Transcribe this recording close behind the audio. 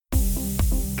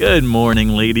Good morning,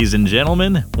 ladies and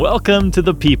gentlemen. Welcome to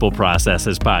the People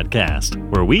Processes Podcast,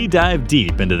 where we dive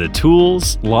deep into the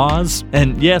tools, laws,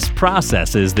 and yes,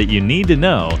 processes that you need to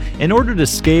know in order to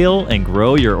scale and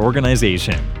grow your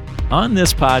organization. On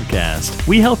this podcast,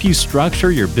 we help you structure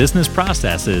your business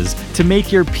processes to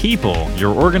make your people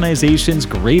your organization's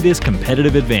greatest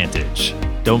competitive advantage.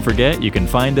 Don't forget, you can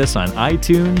find us on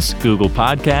iTunes, Google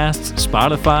Podcasts,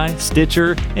 Spotify,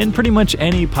 Stitcher, and pretty much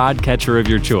any podcatcher of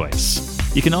your choice.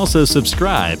 You can also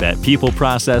subscribe at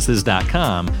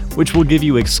peopleprocesses.com, which will give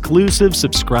you exclusive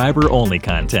subscriber-only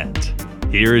content.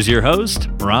 Here is your host,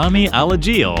 Rami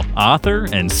Alagil, author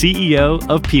and CEO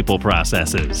of People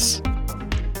Processes.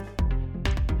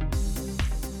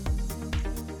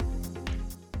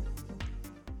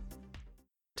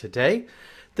 Today,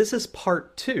 this is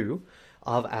part 2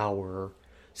 of our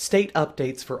state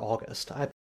updates for August.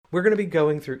 We're going to be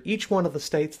going through each one of the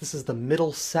states. This is the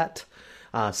middle set.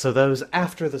 So those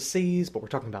after the C's, but we're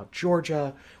talking about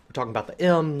Georgia, we're talking about the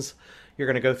M's. You're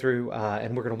going to go through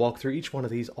and we're going to walk through each one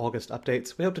of these August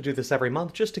updates. We hope to do this every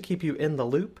month just to keep you in the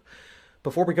loop.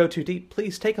 Before we go too deep,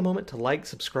 please take a moment to like,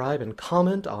 subscribe, and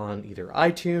comment on either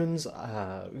iTunes,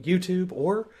 YouTube,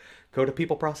 or go to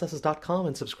peopleprocesses.com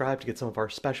and subscribe to get some of our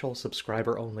special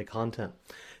subscriber-only content.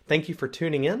 Thank you for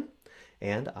tuning in,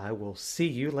 and I will see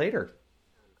you later.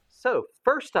 So,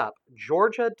 first up,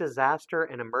 Georgia Disaster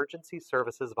and Emergency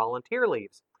Services Volunteer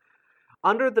Leaves.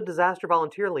 Under the Disaster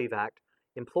Volunteer Leave Act,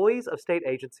 employees of state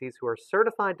agencies who are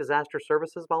certified disaster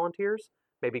services volunteers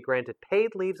may be granted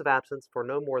paid leaves of absence for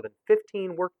no more than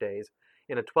 15 workdays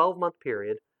in a 12-month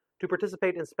period to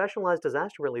participate in specialized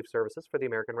disaster relief services for the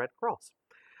American Red Cross.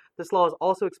 This law is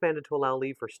also expanded to allow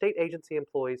leave for state agency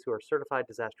employees who are certified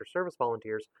disaster service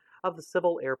volunteers of the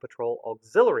Civil Air Patrol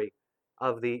Auxiliary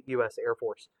of the U.S. Air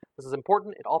Force. This is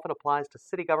important. It often applies to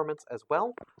city governments as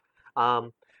well.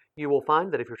 You will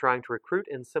find that if you're trying to recruit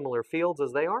in similar fields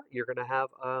as they are, you're going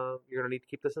to need to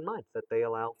keep this in mind, that they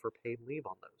allow for paid leave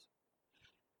on those.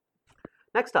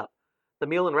 Next up, the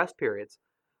meal and rest periods.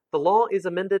 The law is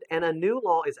amended and a new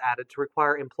law is added to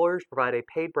require employers provide a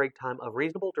paid break time of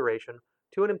reasonable duration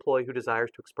to an employee who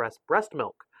desires to express breast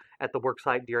milk at the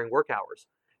worksite during work hours.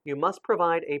 You must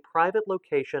provide a private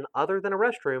location other than a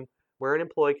restroom where an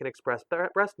employee can express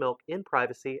breast milk in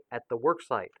privacy at the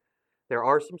worksite. There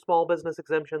are some small business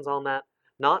exemptions on that,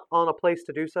 not on a place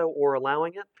to do so or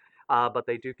allowing it, but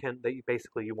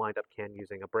you wind up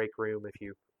using a break room if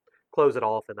you close it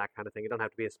off and that kind of thing. It don't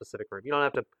have to be a specific room. You don't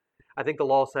have to. I think the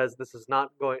law says this is not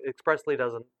going expressly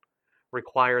doesn't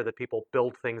require that people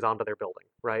build things onto their building,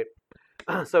 right?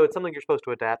 So it's something you're supposed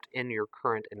to adapt in your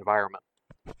current environment.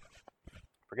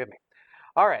 Forgive me.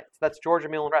 All right, so that's Georgia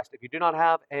Meal and Rest. If you do not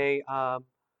have a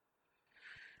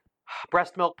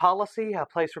breast milk policy, a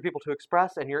place for people to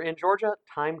express, and you're in Georgia,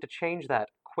 time to change that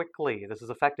quickly. This is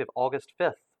effective August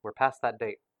 5th. We're past that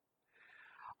date.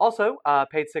 Also,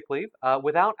 paid sick leave.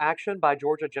 Without action by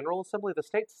Georgia General Assembly, the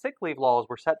state's sick leave laws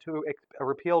were set to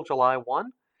repeal July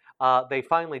 1. They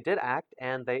finally did act,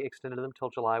 and they extended them until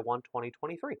July 1,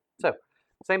 2023. So,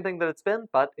 same thing that it's been,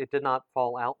 but it did not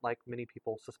fall out like many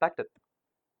people suspected.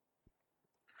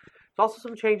 There's also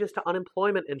some changes to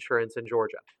unemployment insurance in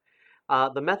Georgia.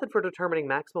 The method for determining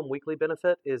maximum weekly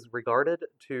benefit is regarded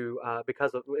to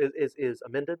is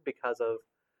amended because of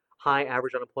high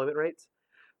average unemployment rates.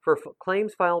 For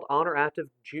claims filed on or after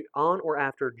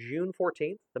June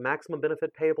 14th, the maximum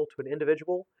benefit payable to an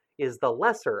individual is the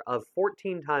lesser of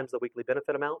 14 times the weekly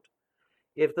benefit amount.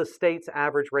 If the state's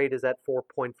average rate is at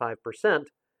 4.5%,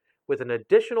 with an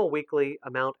additional weekly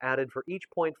amount added for each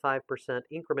 0.5%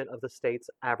 increment of the state's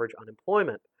average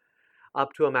unemployment,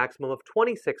 up to a maximum of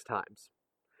 26 times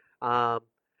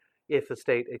if the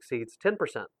state exceeds 10%,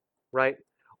 right?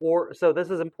 So this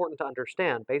is important to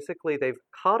understand. Basically, they've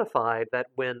codified that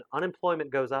when unemployment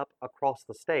goes up across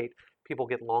the state, people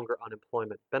get longer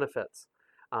unemployment benefits.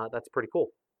 That's pretty cool.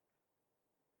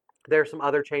 There are some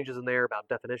other changes in there about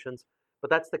definitions, but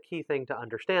that's the key thing to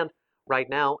understand. Right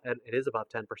now, and it is above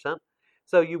 10%.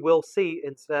 So you will see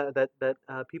instead that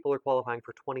people are qualifying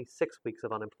for 26 weeks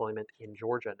of unemployment in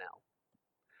Georgia now.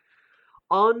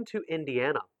 On to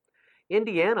Indiana.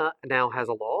 Indiana now has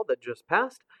a law that just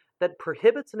passed that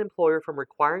prohibits an employer from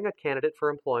requiring a candidate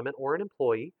for employment or an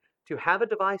employee to have a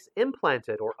device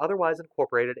implanted or otherwise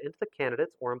incorporated into the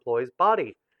candidate's or employee's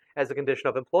body as a condition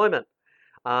of employment.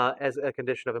 As a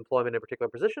condition of employment in a particular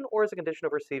position or as a condition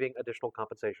of receiving additional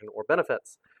compensation or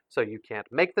benefits. So you can't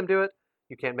make them do it,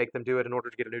 you can't make them do it in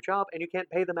order to get a new job, and you can't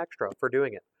pay them extra for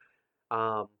doing it.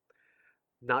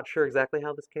 Not sure exactly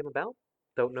how this came about,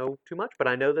 don't know too much, but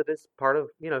I know that it's part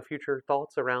of future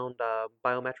thoughts around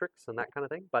biometrics and that kind of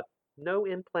thing, but no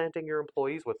implanting your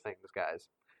employees with things, guys.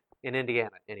 In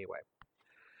Indiana, anyway.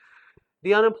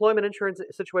 The unemployment insurance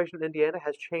situation in Indiana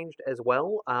has changed as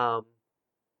well.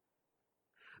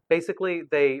 Basically,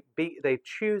 they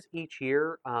choose each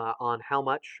year on how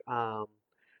much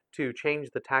to change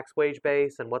the tax wage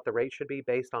base and what the rate should be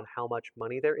based on how much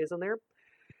money there is in there.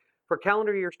 For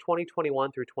calendar years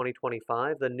 2021 through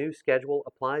 2025, the new schedule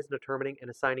applies in determining and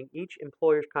assigning each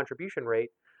employer's contribution rate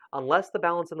unless the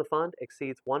balance in the fund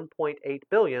exceeds $1.8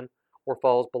 billion or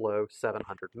falls below $700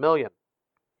 million.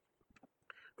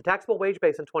 The taxable wage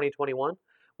base in 2021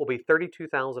 will be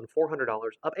 $32,400,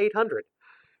 up $800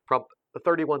 from the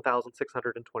 $31,600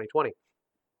 in 2020.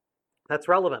 That's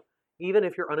relevant. Even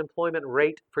if your unemployment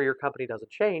rate for your company doesn't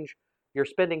change, you're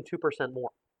spending 2%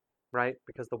 more, right?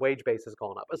 Because the wage base has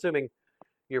gone up, assuming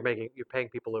you're paying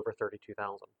people over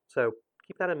 $32,000. So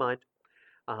keep that in mind.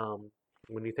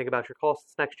 When you think about your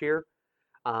costs next year,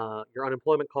 your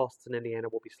unemployment costs in Indiana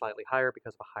will be slightly higher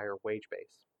because of a higher wage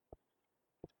base.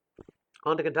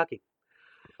 On to Kentucky.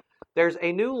 There's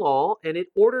a new law, and it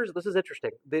orders, this is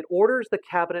interesting, it orders the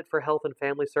Cabinet for Health and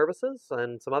Family Services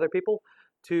and some other people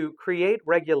to create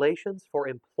regulations for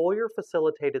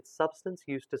employer-facilitated substance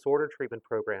use disorder treatment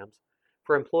programs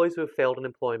for employees who have failed an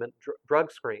employment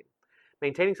drug screen.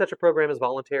 Maintaining such a program is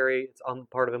voluntary, it's on the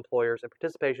part of employers, and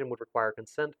participation would require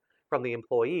consent from the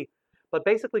employee. But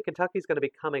basically, Kentucky's going to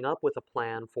be coming up with a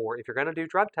plan for if you're going to do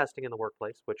drug testing in the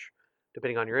workplace, which,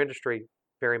 depending on your industry,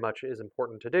 very much is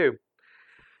important to do.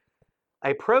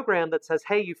 A program that says,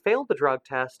 hey, you failed the drug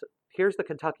test, here's the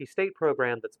Kentucky State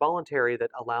program that's voluntary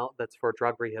that's for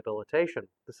drug rehabilitation.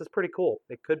 This is pretty cool.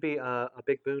 It could be a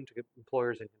big boon to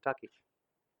employers in Kentucky.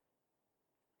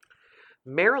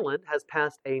 Maryland has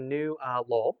passed a new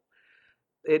law.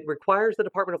 It requires the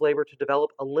Department of Labor to develop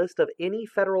a list of any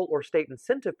federal or state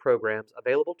incentive programs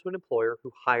available to an employer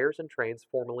who hires and trains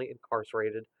formerly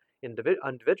incarcerated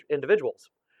individuals.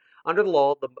 Under the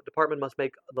law, the department must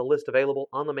make the list available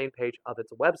on the main page of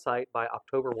its website by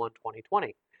October 1,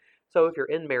 2020. So if you're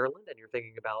in Maryland and you're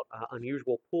thinking about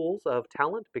unusual pools of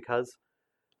talent because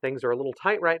things are a little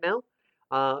tight right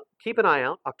now, keep an eye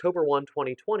out. October 1,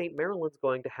 2020, Maryland's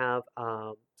going to have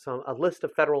a list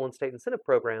of federal and state incentive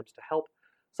programs to help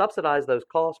subsidize those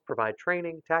costs, provide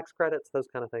training, tax credits, those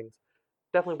kind of things.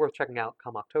 Definitely worth checking out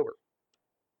come October.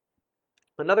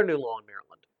 Another new law in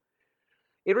Maryland.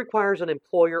 It requires an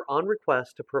employer on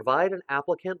request to provide an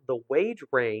applicant the wage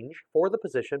range for the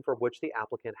position for which the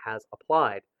applicant has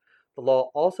applied. The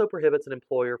law also prohibits an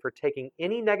employer from taking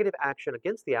any negative action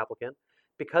against the applicant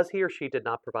because he or she did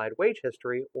not provide wage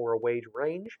history or a wage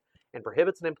range, and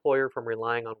prohibits an employer from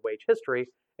relying on wage history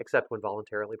except when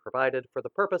voluntarily provided for the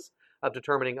purpose of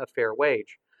determining a fair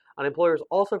wage. An employer is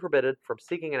also forbidden from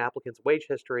seeking an applicant's wage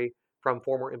history from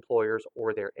former employers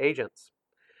or their agents.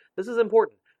 This is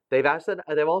important. They've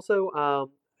also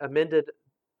amended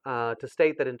to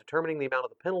state that in determining the amount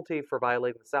of the penalty for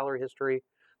violating the salary history,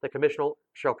 the commissioner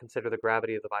shall consider the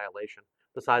gravity of the violation,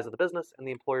 the size of the business, and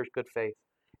the employer's good faith,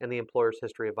 and the employer's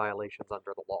history of violations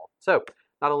under the law. So,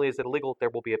 not only is it illegal, there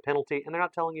will be a penalty, and they're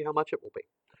not telling you how much it will be.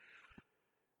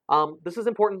 This is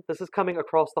important. This is coming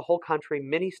across the whole country.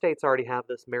 Many states already have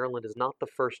this. Maryland is not the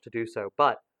first to do so,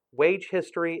 but wage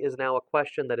history is now a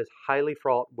question that is highly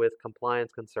fraught with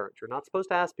compliance concerns. You're not supposed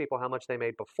to ask people how much they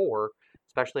made before,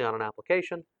 especially on an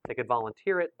application. They could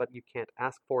volunteer it, but you can't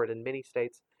ask for it in many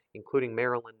states, including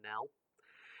Maryland now.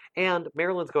 And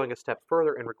Maryland's going a step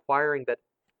further in requiring that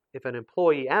if an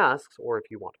employee asks, or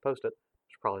if you want to post it,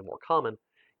 which is probably more common,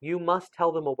 you must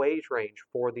tell them a wage range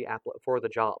for the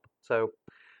job. So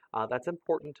that's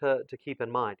important to keep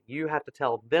in mind. You have to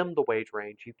tell them the wage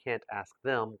range. You can't ask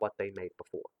them what they made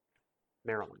before.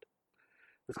 Maryland.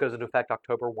 This goes into effect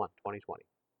October 1, 2020.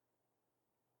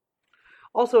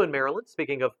 Also in Maryland,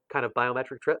 speaking of kind of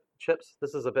biometric chips,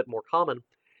 this is a bit more common.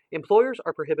 Employers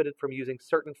are prohibited from using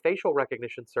certain facial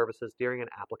recognition services during an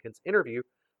applicant's interview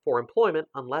for employment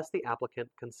unless the applicant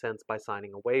consents by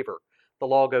signing a waiver. The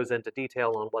law goes into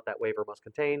detail on what that waiver must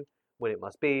contain, when it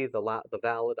must be, the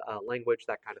valid language,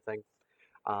 that kind of thing.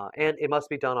 And it must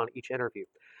be done on each interview.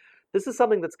 This is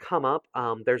something that's come up.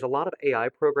 There's a lot of AI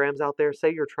programs out there.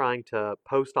 Say you're trying to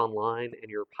post online and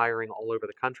you're hiring all over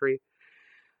the country.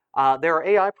 There are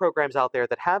AI programs out there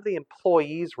that have the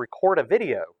employees record a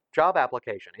video, job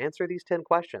application, answer these 10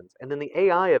 questions, and then the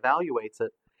AI evaluates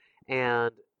it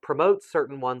and promotes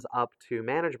certain ones up to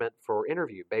management for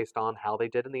interview based on how they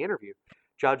did in the interview,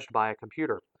 judged by a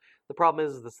computer. The problem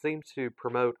is this seems to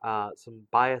promote some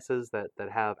biases that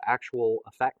have actual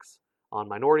effects on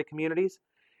minority communities,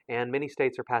 and many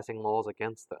states are passing laws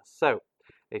against this. So,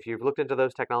 if you've looked into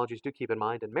those technologies, do keep in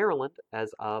mind in Maryland,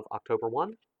 as of October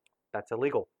 1, That's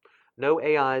illegal. No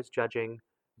AIs judging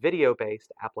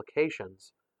video-based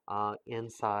applications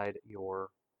inside your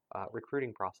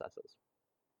recruiting processes,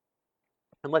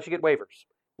 unless you get waivers.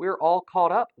 We're all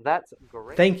caught up. That's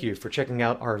great. Thank you for checking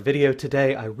out our video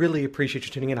today. I really appreciate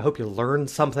you tuning in. I hope you learned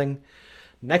something.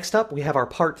 Next up, we have our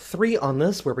part 3 on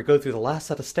this, where we go through the last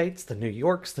set of states, the New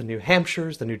Yorks, the New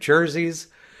Hampshires, the New Jerseys,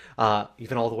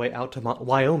 even all the way out to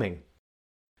Wyoming.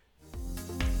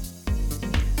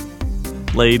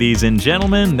 Ladies and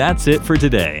gentlemen, that's it for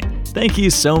today. Thank you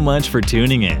so much for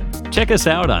tuning in. Check us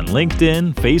out on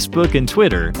LinkedIn, Facebook, and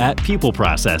Twitter at People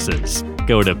Processes.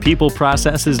 Go to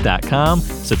peopleprocesses.com,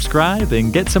 subscribe,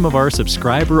 and get some of our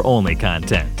subscriber-only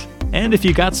content. And if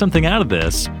you got something out of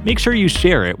this, make sure you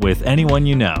share it with anyone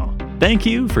you know. Thank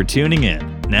you for tuning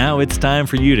in. Now it's time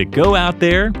for you to go out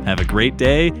there, have a great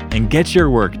day, and get your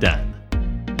work done.